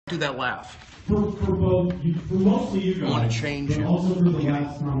Do that laugh. For both, for mostly you guys, I want to change but him. also for the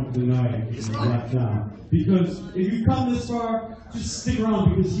last comic of the night, left down. Because if you've come this far, just stick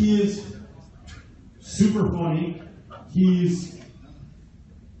around because he is super funny. He's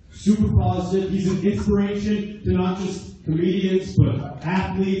super positive. He's an inspiration to not just comedians, but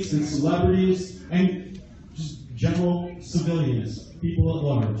athletes and celebrities and just general civilians, people at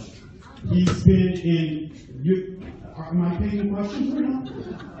large. He's been in. Am I taking questions right now?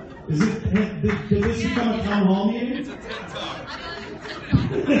 Is it? Did this become a town hall meeting? It's a TED Talk.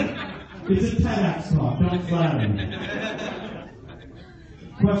 It's a TEDx talk. Don't flatter me.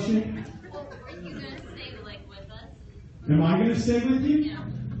 Question? Are you going to stay with us? Am I going to stay with you? Yeah.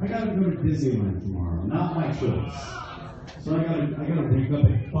 I got to go to Disneyland tomorrow. Not my choice. So I got to wake up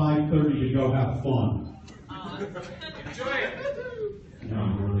at 5:30 to go have fun. Enjoy it. No,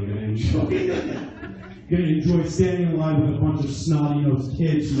 I'm really going to enjoy it. Going to enjoy standing in line with a bunch of snotty-nosed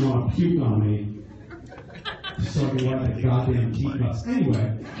kids who want to puke on me. So I can wear the goddamn teacups.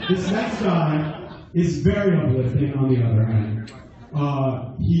 Anyway, this next guy is very uplifting on the other hand.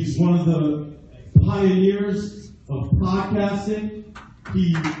 He's one of the pioneers of podcasting.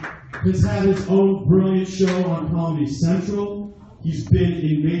 He has had his own brilliant show on Comedy Central. He's been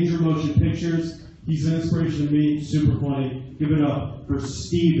in major motion pictures. He's an inspiration to me, super funny. Give it up for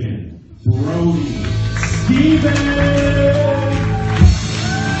Stephen Brody. Stephen!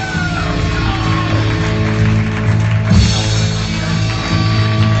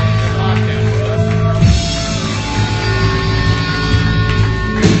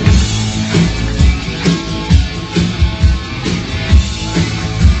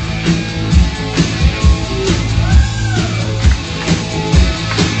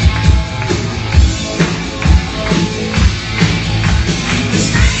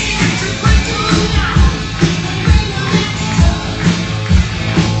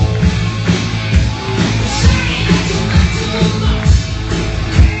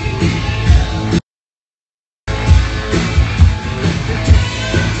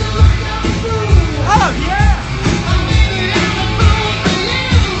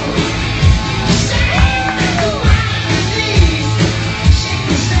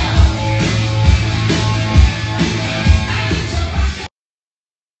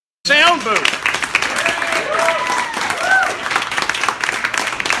 Sound booth.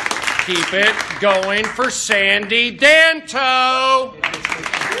 Keep it going for Sandy Danto.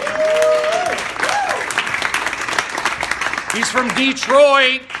 He's from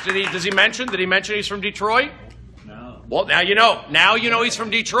Detroit. Did he mention he's from Detroit? No. Well, now you know. Now you know he's from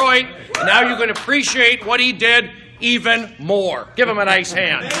Detroit. And now you're going to appreciate what he did even more. Give him a nice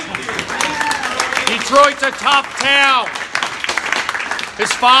hand. Detroit's a tough town.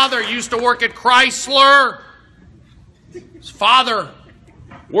 His father used to work at Chrysler. His father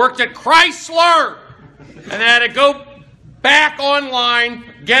worked at Chrysler and had to go back online,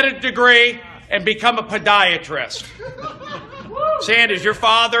 get a degree, and become a podiatrist. Sandy, is your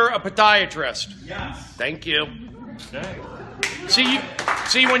father a podiatrist? Yes. Thank you.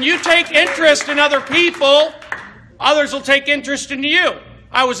 See, when you take interest in other people, others will take interest in you.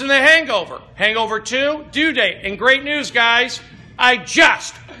 I was in The Hangover. Hangover 2, due date. And great news, guys. I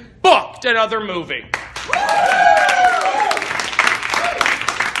just booked another movie.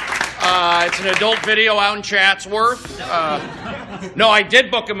 It's an adult video out in Chatsworth. No, I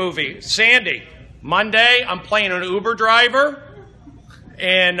did book a movie. Sandy, Monday, I'm playing an Uber driver.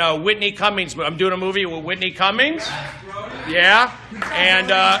 And Whitney Cummings. I'm doing a movie with Whitney Cummings. Yeah.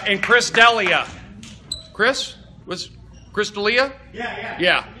 And Chris D'Elia. Chris? Was Chris D'Elia? Yeah.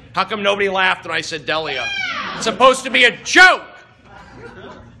 Yeah. How come nobody laughed when I said D'Elia? It's supposed to be a joke.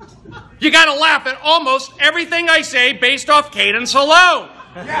 You got to laugh at almost everything I say based off cadence alone.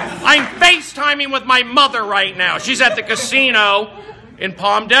 Yes. I'm FaceTiming with my mother right now. She's at the casino in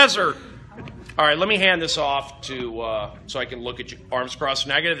Palm Desert. All right, let me hand this off to so I can look at you. Arms crossed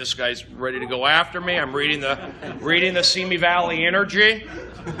negative. This guy's ready to go after me. I'm reading the Simi Valley energy.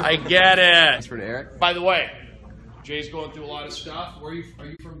 I get it. Thanks for Eric. By the way, Jay's going through a lot of stuff. Are you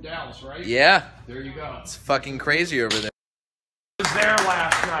from Dallas, right? Yeah. There you go. It's fucking crazy over there. I was there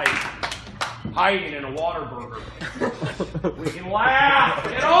last night. Hiding in a Whataburger. We can laugh.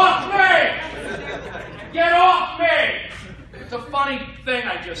 Get off me! Get off me! It's a funny thing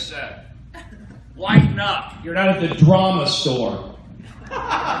I just said. Lighten up. You're not at the drama store.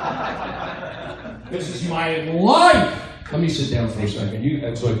 This is my life. Let me sit down for a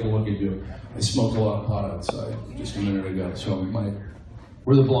second, so I can look at you. I smoked a lot of pot outside just a minute ago, so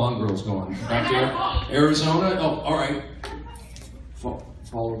where the blonde girls going? Back there? Arizona? Oh, all right.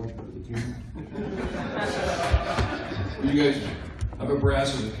 Follow me to the camera. You guys, I have a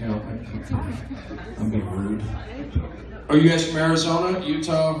Brazos account. I'm being rude. Are you guys from Arizona,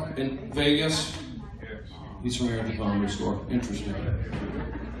 Utah, and Vegas? He's from here at the Comedy Store. Interesting.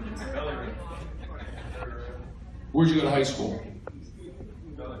 Where'd you go to high school?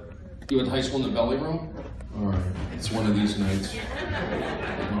 You went to high school in the belly room? All right. It's one of these nights. You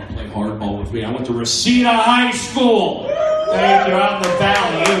want to play hardball with me? I went to Reseda High School. Thank you, out in the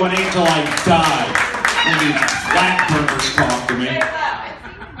valley. It went until I died. When these blackburners talk to me.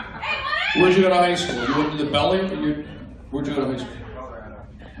 Where'd you go to high school? You went to the belly? Where'd you go to high school?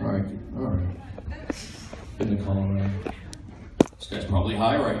 All right. In the Colorado. This guy's probably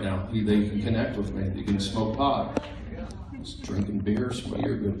high right now. They can connect with me. They can smoke pot. Just drinking beer.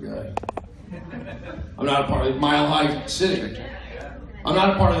 You're a good guy. I'm not a part of the Mile High City. I'm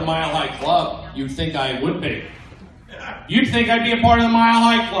not a part of the Mile High Club. You'd think I would be. You'd think I'd be a part of the Mile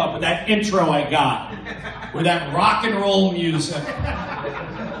High Club with that intro I got. With that rock and roll music.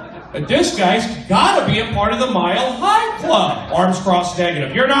 But this guy's gotta be a part of the Mile High Club. Arms crossed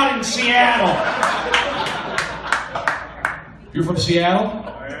negative. You're not in Seattle. You're from Seattle?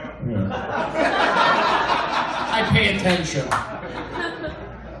 I am. Yeah. I pay attention.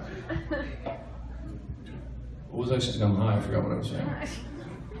 What was I saying? I'm high. I forgot what I was saying.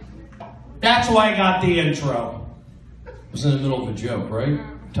 That's why I got the intro. I was in the middle of a joke, right?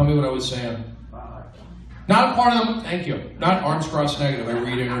 Tell me what I was saying. Not a part of them. Thank you. Not arms crossed negative. I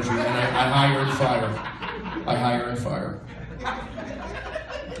read energy and I hire and fire. I hire and fire.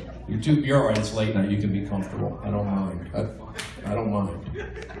 You're all right. It's late night. You can be comfortable. I don't mind. I don't mind.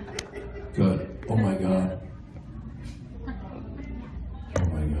 Good. Oh my God. Oh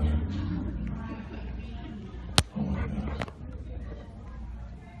my God. Oh my God.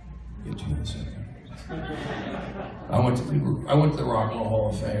 Get to you in a second. I went to the Rock and Roll Hall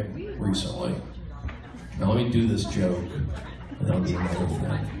of Fame recently. Now let me do this joke, and then I'll do another thing,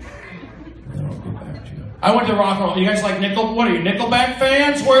 and then I'll get back to you. I went to Rock and Roll. You guys like what are you, Nickelback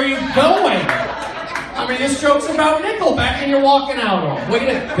fans? Where are you going? I mean, this joke's about Nickelback, and you're walking out on. Way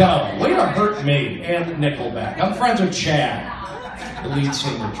to go. Way to hurt me and Nickelback. I'm friends with Chad, the lead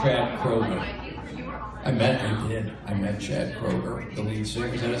singer, Chad Kroger. I met Chad Kroger, the lead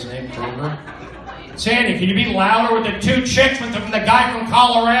singer. Is that his name, Kroger? Sandy, can you be louder with the two chicks with the guy from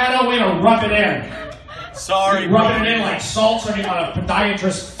Colorado? We're gonna rub it in. Sorry. Rubbing it in like salt on a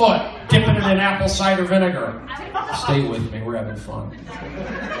podiatrist's foot, dipping it in apple cider vinegar. Stay with me, we're having fun.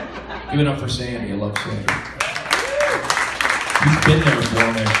 Give it up for Sandy, I love Sandy. He's been there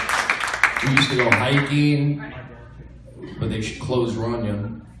for me. We used to go hiking, but they closed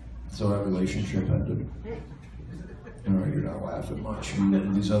Runyon, so that relationship ended. All right, you're not laughing much.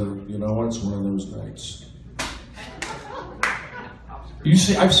 These other, you know what? It's one of those nights.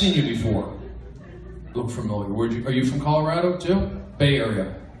 I've seen you before. Look familiar. Are you from Colorado too? Bay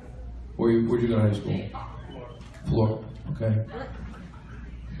Area. Where'd you go to high school? Florida. Okay.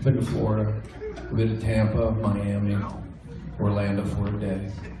 Been to Florida. Been to Tampa, Miami, Orlando for a day.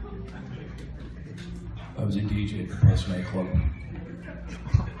 I was a DJ at the Pulse nightclub.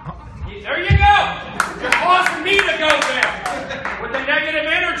 There you go! You're causing me to go there! With the negative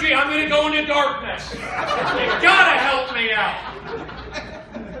energy, I'm gonna go into darkness. You gotta help me out.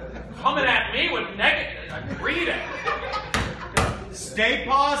 Coming at me with negative, I read it. Stay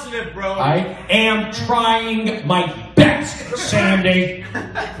positive, bro. I am trying my best, Sandy.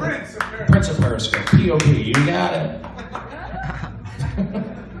 Prince of Periscope, P.O.P. You got it.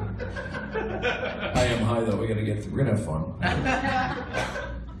 I am high though. We're gonna have fun.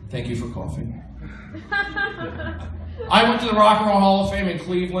 Thank you for coffee. I went to the Rock and Roll Hall of Fame in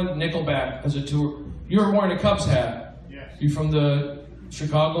Cleveland, Nickelback, as a tour. You were wearing a Cubs hat. Yes. You from the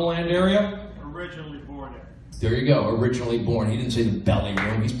Chicagoland area? Originally born there. There you go, originally born. He didn't say the belly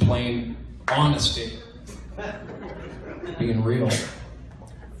room. He's plain honesty. Being real.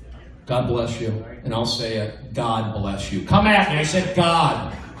 God bless you. And I'll say it, God bless you. Come at me, I said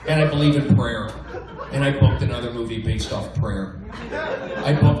God. And I believe in prayer. And I booked another movie based off prayer.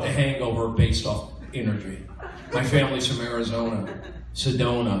 I booked The Hangover based off energy. My family's from Arizona.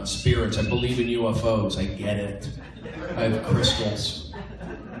 Sedona, spirits. I believe in UFOs. I get it. I have crystals.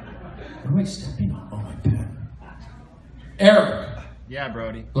 What am I stepping on? Oh, my pen. Eric. Yeah,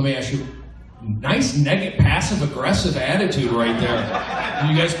 Brody. Let me ask you. Nice negative, passive-aggressive attitude right there.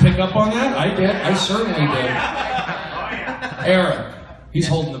 Did you guys pick up on that? I did. I certainly did. Eric. He's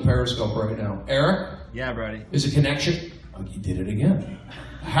holding the Periscope right now. Eric? Yeah, Brody. Is a connection? Oh, you did it again.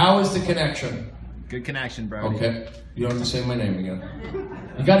 How is the connection? Good connection, Brody. Okay. You don't have to say my name again.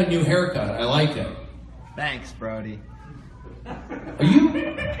 You got a new haircut. I like it. Thanks, Brody.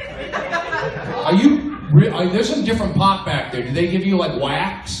 There's some different pot back there. Did they give you like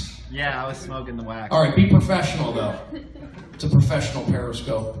wax? Yeah, I was smoking the wax. All right, be professional though. It's a professional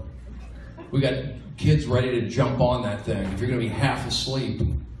Periscope. We got kids ready to jump on that thing. If you're gonna be half asleep.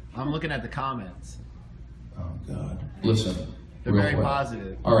 I'm looking at the comments. Oh God. Listen. They're very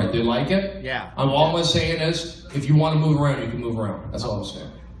positive. All right, they like it? Yeah. All I'm saying is, if you want to move around, you can move around. That's all I'm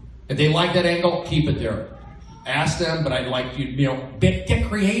saying. If they like that angle, keep it there. Ask them, but I'd like you, get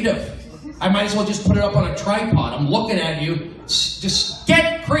creative. I might as well just put it up on a tripod. I'm looking at you. Just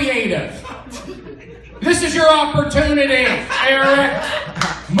get creative. This is your opportunity, Eric.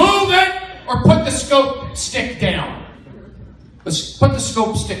 Move it or put the scope stick down. Let's put the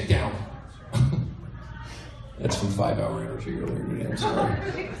scope stick down. That's from 5 Hour Energy earlier today. I'm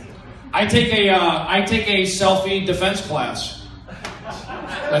sorry. I take a selfie defense class.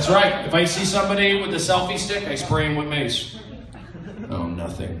 That's right. If I see somebody with a selfie stick, I spray him with mace. Oh,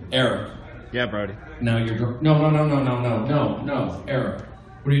 nothing. Eric. Yeah, Brody. Now you're no. Eric,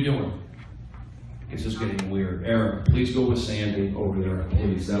 what are you doing? This is getting weird. Eric, please go with Sandy over there,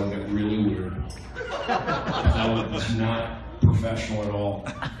 please. That'll get really weird. That was not professional at all.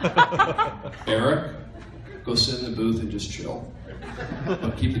 Eric, go sit in the booth and just chill.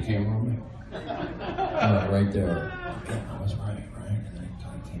 But keep the camera on me. Right there. Yeah, I was right? And then he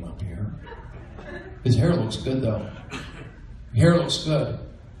kind of came up here. His hair looks good though. Hair looks good.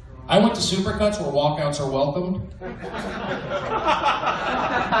 I went to Supercuts where walkouts are welcomed.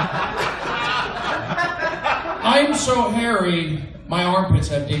 I'm so hairy, my armpits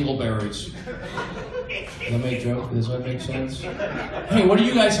have dingleberries. Does that make sense? Hey, what are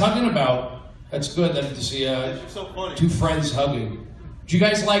you guys hugging about? That's good to see two friends hugging. Do you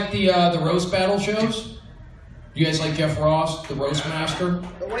guys like the roast battle shows? Do you guys like Jeff Ross, the roast master?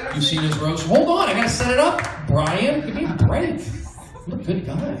 You've seen his roast? Hold on, I gotta set it up. Brian, give me a break. You're a good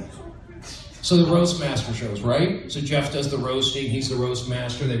guy. So the roast master shows, right? So Jeff does the roasting. He's the roast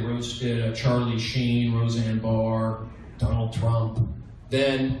master. They roasted Charlie Sheen, Roseanne Barr, Donald Trump.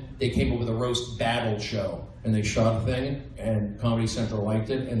 Then they came up with a roast battle show, and they shot a thing, and Comedy Central liked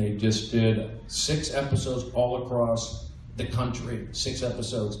it, and they just did 6 episodes all across the country. 6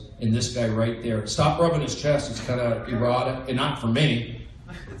 episodes, and this guy right there. Stop rubbing his chest. It's kind of erotic, and not for me.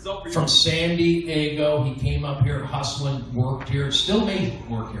 From San Diego, he came up here hustling, worked here, still may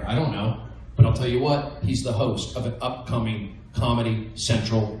work here. I don't know. But I'll tell you what, he's the host of an upcoming Comedy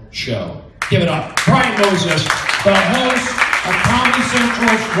Central show. Give it up. Brian Moses, the host of Comedy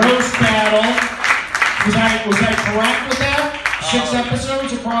Central's Roast Battle. Was I correct with that? 6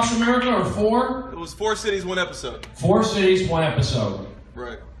 episodes across America, or 4? It was 4 cities, 1 episode. 4 cities, 1 episode.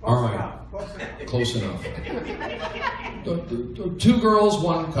 Right. All right. Close enough. 2 girls,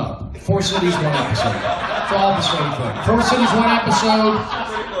 1 cup. 4 cities, 1 episode. It's all the same thing. 4 cities, 1 episode.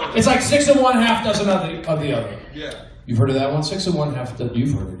 It's like 6 and 1 half dozen of the other. Yeah. You've heard of that one? 6 and 1 half dozen.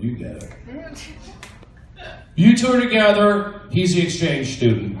 You've heard it. You get it. You two are together. He's the exchange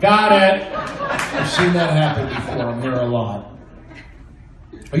student. Got it. I've seen that happen before. I'm here a lot.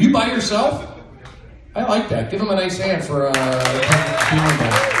 Are you by yourself? I like that. Give him a nice hand for doing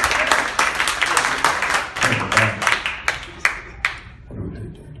that.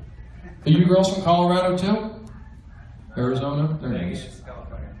 Are you girls from Colorado too? Arizona? They're nice.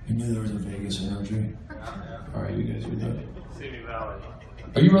 You knew there was a Vegas energy. All right, you guys are good. Simi Valley.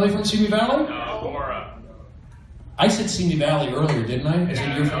 Are you really from Simi Valley? No, Bora. I said Simi Valley earlier, didn't I? I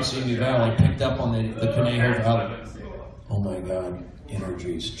said you're from Simi Valley. I picked up on the Conejo Valley. Oh my God,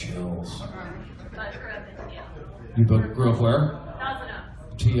 energies, chills. You grew up where?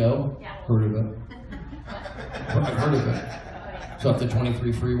 T.O.? Yeah. Heard of it. I've heard of it. So up the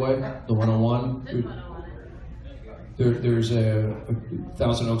 23 freeway, the 101. This 101. There's a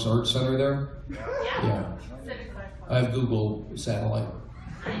Thousand Oaks Art Center there. Yeah. I have Google satellite.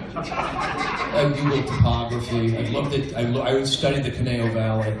 I have Google topography. I've looked at. I studied the Conejo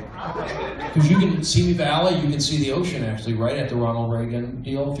Valley because you can see Simi Valley. You can see the ocean actually right at the Ronald Reagan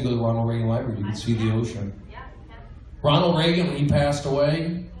deal. If you go to the Ronald Reagan Library, you can see the ocean. Ronald Reagan, when he passed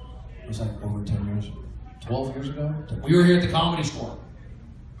away, it was like over 10 years, 12 years ago. We were here at the Comedy Store.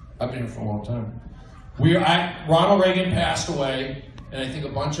 I've been here for a long time. Ronald Reagan passed away, and I think a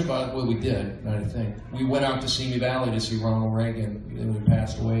bunch of us, well, we did, I think. We went out to Simi Valley to see Ronald Reagan. When he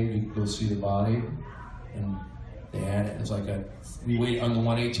passed away, you could go see the body, and they had it. It was like we waited on the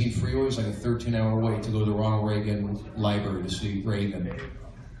 118 freeway. It was like a 13-hour wait to go to the Ronald Reagan Library to see Reagan.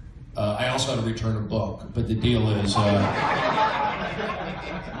 I also had to return a book, but the deal is, I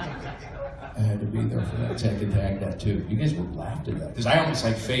had to be there for that. So I could tag that too. You guys would laugh at that because I almost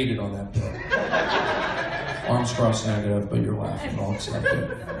like faded on that book. Arms crossed negative, but you're laughing. I'll accept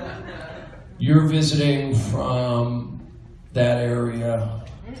it. You're visiting from that area,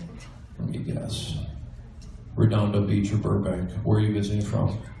 let me guess, Redondo Beach or Burbank. Where are you visiting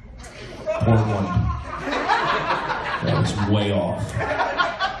from? Portland. That was way off.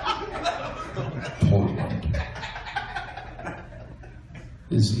 Portland.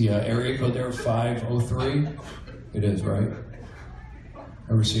 Is the area code there 503? It is, right?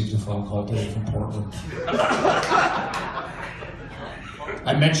 I received a phone call today from Portland.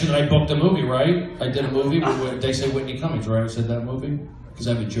 I mentioned that I booked a movie, right? I did a movie. They say Whitney Cummings, right? I said that movie? Because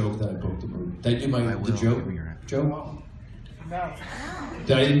I have a joke that I booked a movie. Did I do the joke? Joke? No.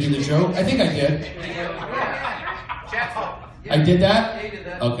 Did I didn't do the joke? I think I did. I did that?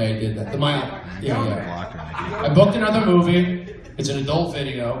 Okay, I did that. Yeah. I booked another movie. It's an adult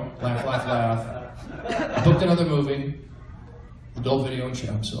video. Laugh, laugh, laugh. I booked another movie. Adult video in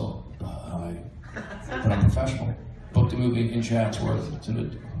Chatsworth. But I'm professional. Booked a movie in Chatsworth.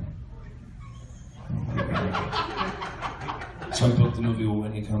 So I booked the movie with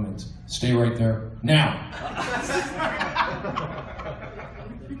Whitney Cummings. Stay right there. Now,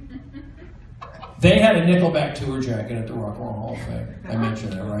 they had a Nickelback tour jacket at the Rock and Roll Hall of Fame. I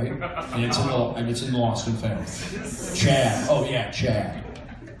mentioned it, right? And it's in the Lost and Found. Chad. Oh yeah, Chad.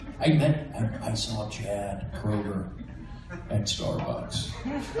 I saw Chad Kroger at Starbucks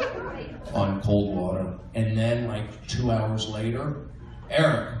on Coldwater, and then like 2 hours later,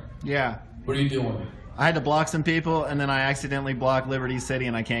 Eric. Yeah. What are you doing? I had to block some people, and then I accidentally blocked Liberty City,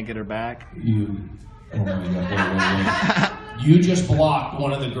 and I can't get her back. Oh my God, wait. You just blocked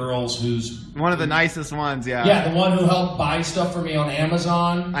one of the girls who's... One of the nicest ones, yeah. Yeah, the one who helped buy stuff for me on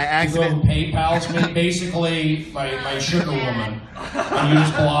Amazon. I accidentally... PayPal's me, basically my sugar woman. And you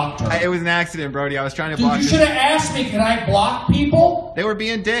just blocked her. It was an accident, Brody. I was trying to block... Dude, you should have asked me, can I block people? They were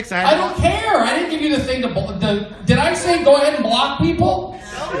being dicks. I don't care. I didn't give you the thing to... Did I say go ahead and block people?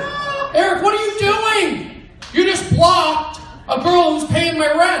 Eric, what are you doing? You just blocked a girl who's paying my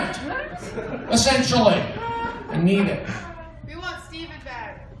rent. Essentially. I need it. We want Steven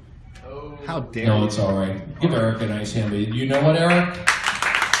back. How dare No, you? it's all right. Give Eric a nice hand. You know what, Eric?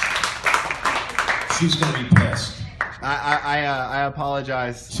 She's going to be pissed. I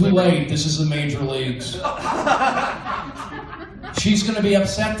apologize. Too late. This is the major leagues. She's going to be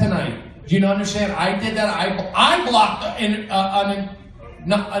upset tonight. Do you understand? I did that. I blocked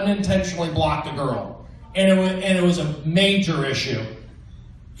unintentionally blocked a girl, and it was a major issue.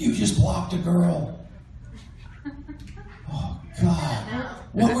 You just blocked a girl. Oh God!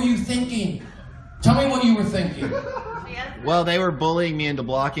 What were you thinking? Tell me what you were thinking. Well, they were bullying me into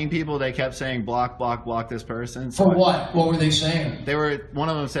blocking people. They kept saying block, block, block this person. For what? What were they saying? One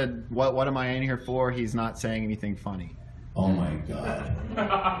of them said, "What am I in here for? He's not saying anything funny." Oh my God!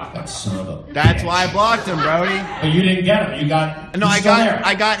 That son of a That's bitch. why I blocked him, Brody. But you didn't get him. You got No, he's still there.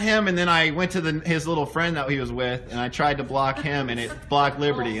 I got him, and then I went to his little friend that he was with, and I tried to block him, and it blocked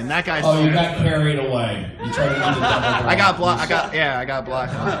Liberty, and that guy. Oh, you got carried away. You tried to do the double block. I got blocked. I got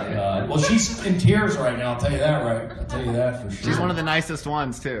blocked. Well, she's in tears right now. I'll tell you that, right? I'll tell you that for sure. She's one of the nicest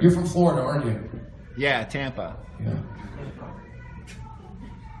ones too. You're from Florida, aren't you? Yeah, Tampa, Yeah.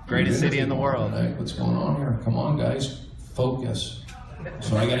 greatest city in the world. Hey, what's going on here? Come on, guys. Focus.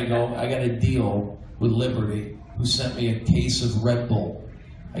 So I gotta go. I gotta deal with Liberty, who sent me a case of Red Bull.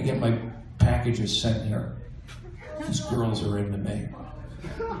 I get my packages sent here. These girls are into me.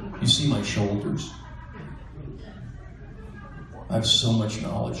 You see my shoulders. I have so much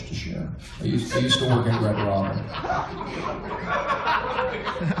knowledge to share. I used to work at Red Robin.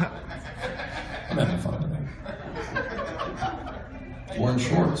 I'm having fun today. Wearing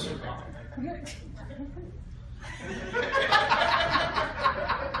shorts.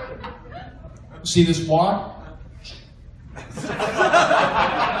 See this watch?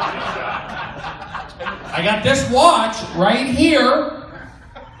 I got this watch right here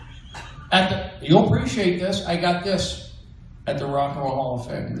you'll appreciate this. I got this at the Rock and Roll Hall of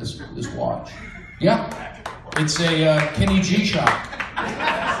Fame, this watch. Yeah. It's a Kenny G-Shock.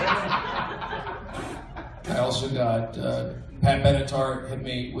 I also got Pat Benatar hit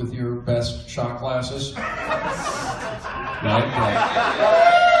me with your best shot glasses. Right?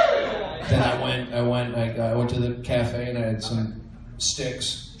 Then I went to the cafe and I had some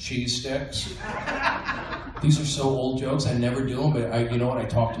sticks, cheese sticks. These are so old jokes, I never do them, but you know what, I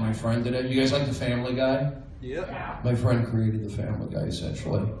talked to my friend today. You guys like the Family Guy? Yeah. My friend created the Family Guy,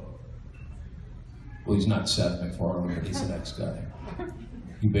 essentially. Well, he's not Seth MacFarlane, but he's the next guy.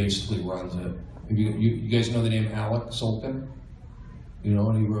 He basically runs it. You guys know the name Alec Sulkin? You know,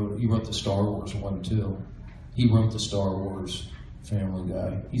 and he wrote the Star Wars one too. He wrote the Star Wars Family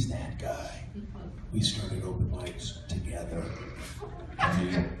Guy. He's that guy. We started open mics together.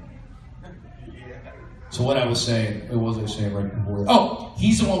 So what I was saying, what was I saying right before? Oh,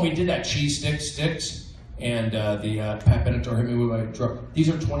 he's the one we did that cheese sticks, and the Pat Benatar hit me with my truck. These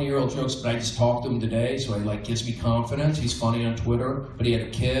are 20-year-old jokes, but I just talked to him today, so it like gives me confidence. He's funny on Twitter, but he had a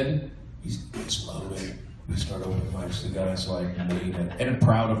kid. He's loaded. We start open mics. The guy's like made it, and I'm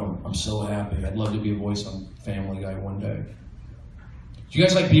proud of him. I'm so happy. I'd love to be a voice on Family Guy one day. Do you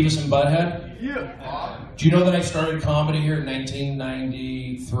guys like Beavis and Butthead? Yeah. Do you know that I started comedy here in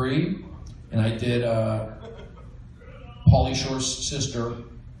 1993? And I did, Pauly Shore's sister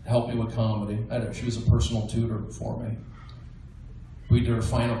helped me with comedy. She was a personal tutor for me. We did our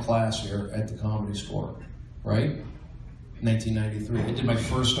final class here at the Comedy Store, right? 1993. I did my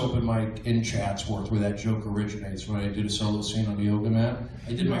first open mic in Chatsworth, where that joke originates, when I did a solo scene on the yoga mat.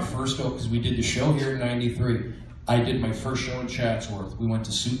 I did my first open, because we did the show here in 93. I did my first show in Chatsworth. We went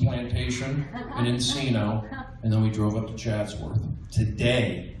to Soup Plantation in Encino, and then we drove up to Chatsworth.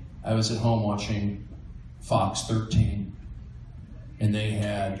 Today, I was at home watching Fox 13, and they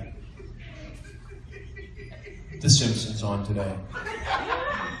had The Simpsons on today.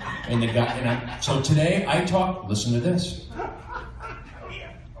 And the guy, so today I talked, listen to this.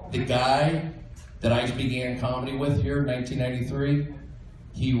 The guy that I began comedy with here in 1993,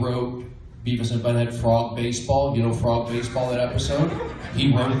 he wrote Beavis and Butthead Frog Baseball. You know Frog Baseball, that episode?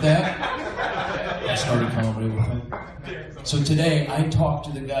 He wrote that. I started comedy with him. So today, I talked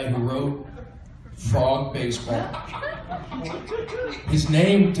to the guy who wrote Frog Baseball. His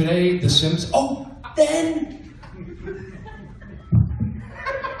name today, The Simpsons. Oh, then!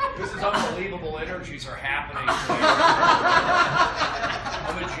 This is unbelievable energies are happening today.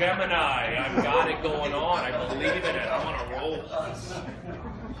 I'm a Gemini. I've got it going on. I believe in it. I'm on a roll.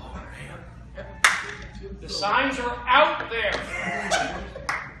 Oh, man. The signs are out there.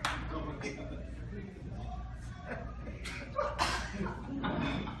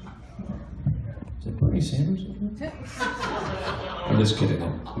 Is that Bernie Sanders? I'm just kidding.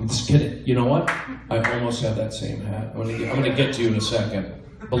 I'm just kidding. You know what? I almost have that same hat. I'm gonna get to you in a second.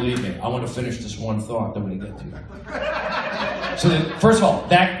 Believe me, I want to finish this one thought. I'm gonna get to you. So then, first of all,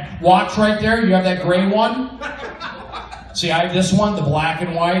 that watch right there, you have that gray one? See, I have this one, the black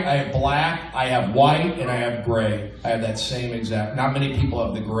and white. I have black, I have white, and I have gray. I have that same exact. Not many people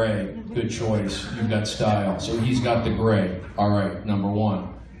have the gray. Good choice. You've got style. So he's got the gray. All right, number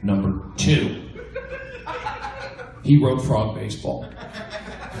one. Number two. He wrote Frog Baseball.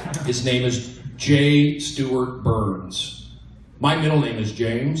 His name is J. Stewart Burns. My middle name is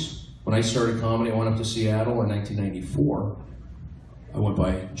James. When I started comedy, I went up to Seattle in 1994. I went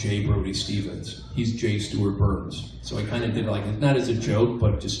by J. Brody Stevens. He's J. Stewart Burns. So I kind of did like, not as a joke,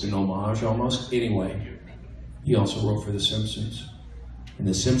 but just an homage almost. Anyway, he also wrote for The Simpsons. And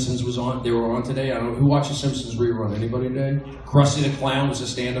The Simpsons was on, they were on today. I don't know, who watched The Simpsons rerun? Anybody today? Krusty the Clown was a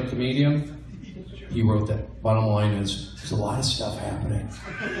stand-up comedian. He wrote that. Bottom line is, there's a lot of stuff happening.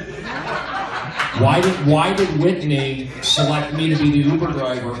 Why did Whitney select me to be the Uber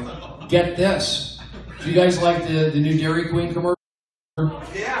driver? Get this. Do you guys like the new Dairy Queen commercial?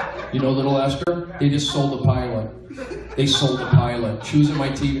 Yeah. You know Little Esther? They just sold the pilot. They sold the pilot. She was in my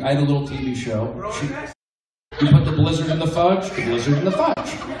TV. I had a little TV show. You put the blizzard in the fudge, the blizzard in the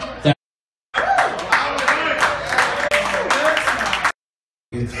fudge.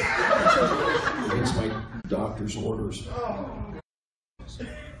 It's my doctor's orders.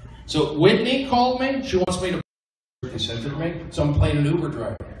 So Whitney called me. She wants me to. They sent it to me. So I'm playing an Uber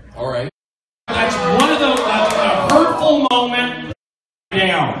driver. All right. That's one of the hurtful moment.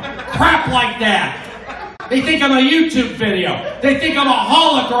 Down. Crap like that. They think I'm a YouTube video. They think I'm a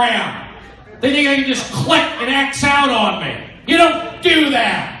hologram. They think I can just click and X out on me. You don't do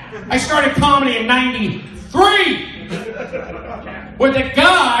that. I started comedy in '93 with a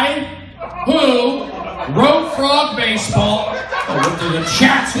guy who wrote Frog Baseball with the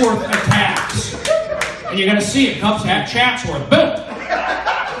Chatsworth attacks. And you're going to see it. Cubs had Chatsworth. Boom.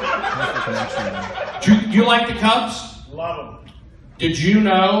 Do you like the Cubs? Love them. Did you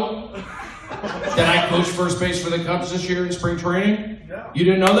know that I coached first base for the Cubs this year in spring training? No. You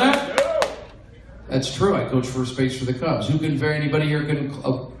didn't know that? No. That's true. I coached first base for the Cubs. Anybody here can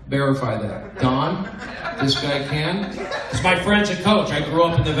verify that? Don? This guy can? Because my friend's a coach. I grew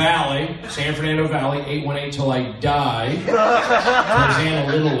up in the Valley, San Fernando Valley, 818 till I die. Tarzana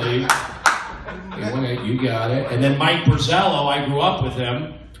Little League. 818, you got it. And then Mike Borzello, I grew up with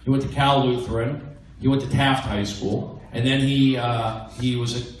him. He went to Cal Lutheran. He went to Taft High School. And then he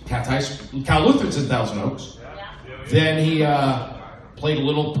was at Taft High School. Cal Lutheran's in Thousand Oaks. Then he played a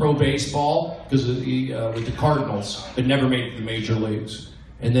little pro baseball because with the Cardinals, but never made it to the major leagues.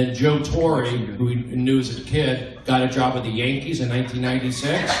 And then Joe Torre, who he knew as a kid, got a job with the Yankees in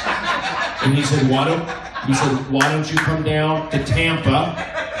 1996. And he said, why don't you come down to Tampa,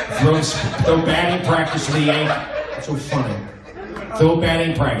 throw batting practice to the Yankees? That's so funny. Throw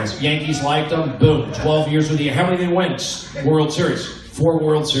batting practice. Yankees liked him. Boom. 12 years with the Yankees. How many did he win? World Series. 4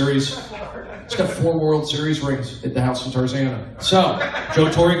 World Series. He's got 4 World Series rings at the house in Tarzana. So, Joe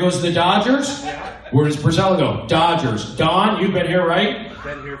Torre goes to the Dodgers. Where does Purcell go? Dodgers. Don, you've been here, right?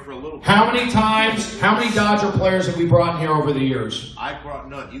 Been here for a little bit. How many Dodger players have we brought in here over the years? I brought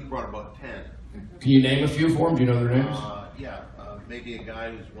none. You brought about 10. Can you name a few for them? Do you know their names? Maybe a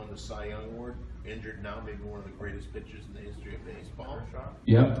guy who's won the Cy Young Award, injured now, maybe one of the greatest pitchers in the history of baseball.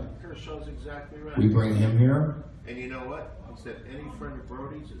 Yep. Kershaw's exactly right. We bring him here. And you know what? He said, any friend of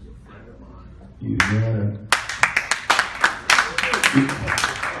Brody's is a friend of mine. You got it.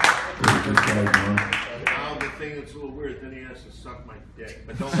 You're a good guy, man. Now the thing that's a little weird, then he has to suck my dick.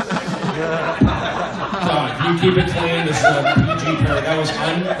 But don't. Don, can you keep it clean? This is a PG parody. That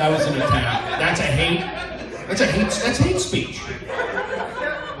was an attack. That's hate speech.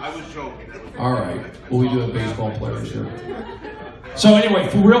 I was joking. All right. Well, we do have baseball players here. So anyway,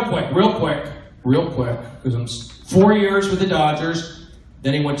 real quick, because I'm 4 years with the Dodgers.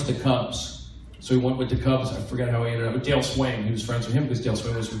 Then he went to the Cubs. So he went with the Cubs. I forget how he ended up with Dale Swain. He was friends with him because Dale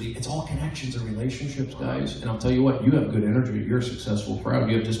Swain was with the. It's all connections and relationships, guys. And I'll tell you what, you have good energy. You're a successful crowd.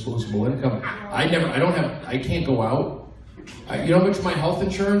 You have disposable income. I can't go out. You know how much my health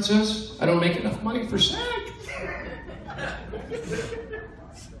insurance is? I don't make enough money for SAG.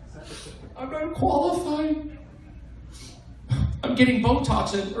 I'm not qualified. I'm getting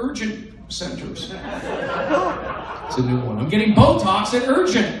Botox at urgent centers. It's a new one. I'm getting Botox at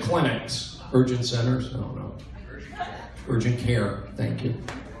urgent clinics. Urgent centers? I don't know. Urgent care. Thank you.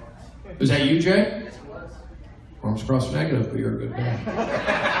 Was that you, Jay? Arms crossed negative, but you're a good guy.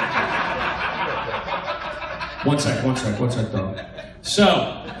 One sec, though.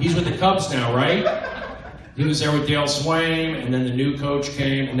 So, he's with the Cubs now, right? He was there with Dale Swain, and then the new coach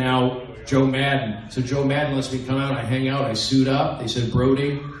came, and now Joe Madden. So Joe Madden lets me come out, I hang out, I suit up. They said,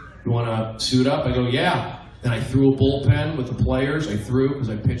 Brody, you want to suit up? I go, yeah. Then I threw a bullpen with the players. I threw because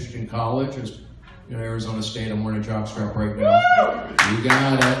I pitched in college. It was, Arizona State. I'm wearing a jockstrap right now. You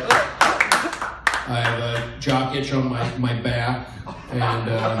got it. I have a jock itch on my back and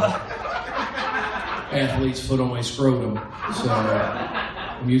athlete's foot on my scrotum. So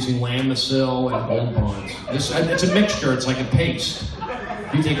I'm using Lamisil and Gold Bonds. It's a mixture. It's like a paste.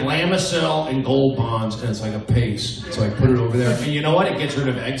 You take Lamisil and Gold Bonds, and it's like a paste. So I put it over there. And you know what? It gets rid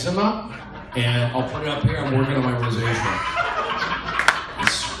of eczema. And I'll put it up here. I'm working on my rosacea.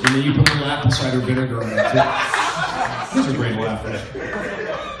 And then you put a little apple cider vinegar on it too. These are great laughers.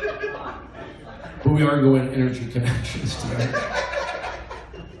 But we are going energy connections today.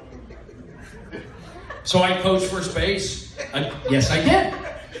 So I coached first base. Yes, I did.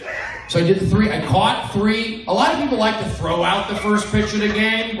 So I did the 3. I caught 3. A lot of people like to throw out the first pitch of the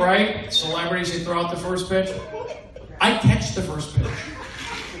game, right? Celebrities, they throw out the first pitch. I catch the first pitch.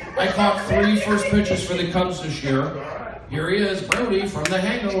 I caught 3 first pitches for the Cubs this year. Here he is, Brody from The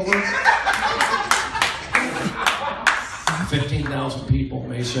Hangover. 15,000 people,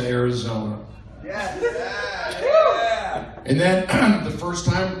 Mesa, Arizona. And then the first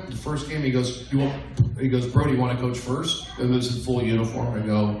game, he goes, Brody, you want to coach first? It was in full uniform. I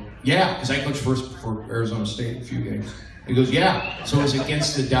go, yeah, because I coached first for Arizona State a few games. He goes, yeah. So it was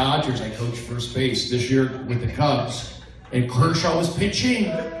against the Dodgers. I coached first base this year with the Cubs. And Kershaw was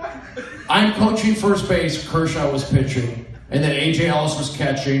pitching. I'm coaching first base, Kershaw was pitching. And then A.J. Ellis was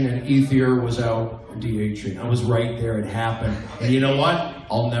catching, and Ethier was out DHing. I was right there, it happened. And you know what?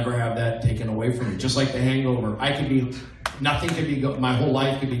 I'll never have that taken away from me. Just like The Hangover. Nothing could be, my whole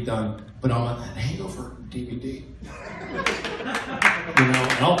life could be done. But I'm on that Hangover DVD. And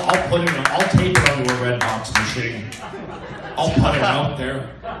I'll tape it onto a Redbox machine. I'll put it out there.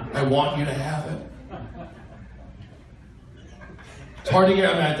 I want you to have it. It's hard to get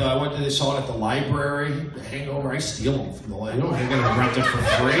them at they saw it at the library, The Hangover. I steal them from the library. You don't think they're going to rent it for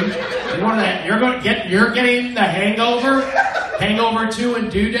free? You're getting The Hangover 2 and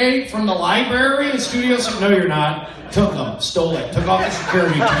Due Date from the library in Studio 6? No, you're not. Took them, stole it, took off the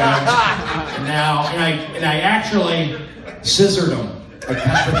security tags, and I actually scissored them. I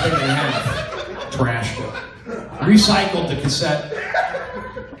cut the thing in half, trashed it, recycled the cassette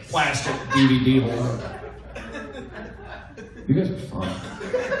plastic DVD holder. You guys are fun.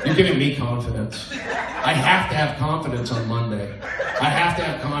 You're giving me confidence. I have to have confidence on Monday. I have to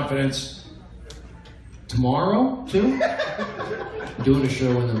have confidence Tomorrow, too? We're doing a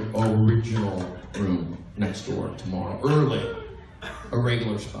show in the original room next door tomorrow, early. A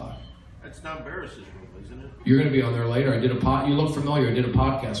regular spot. That's not Barris's room, isn't it? You're going to be on there later. You look familiar. I did a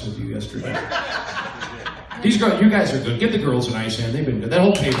podcast with you yesterday. These girls, you guys are good. Give the girls a nice hand. They've been good. That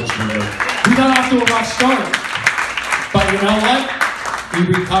whole table's been good. We got off to a rough start. But you know what? We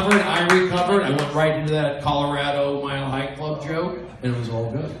recovered. I recovered. I went right into that Colorado Mile High Club joke, and it was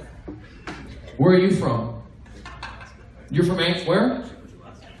all good. Where are you from? You're from where?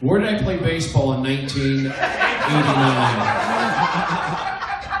 Where did I play baseball in 1989?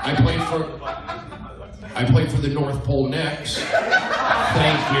 I played for the North Pole Knicks.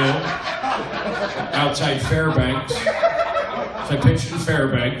 Thank you. Outside Fairbanks. So I pitched in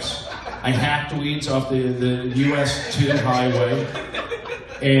Fairbanks. I hacked weeds off the US 2 highway.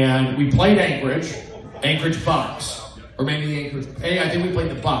 And we played Anchorage Bucks. Or maybe the Anchorage, I think we played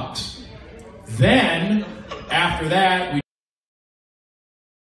the Bucks. Then, after that, we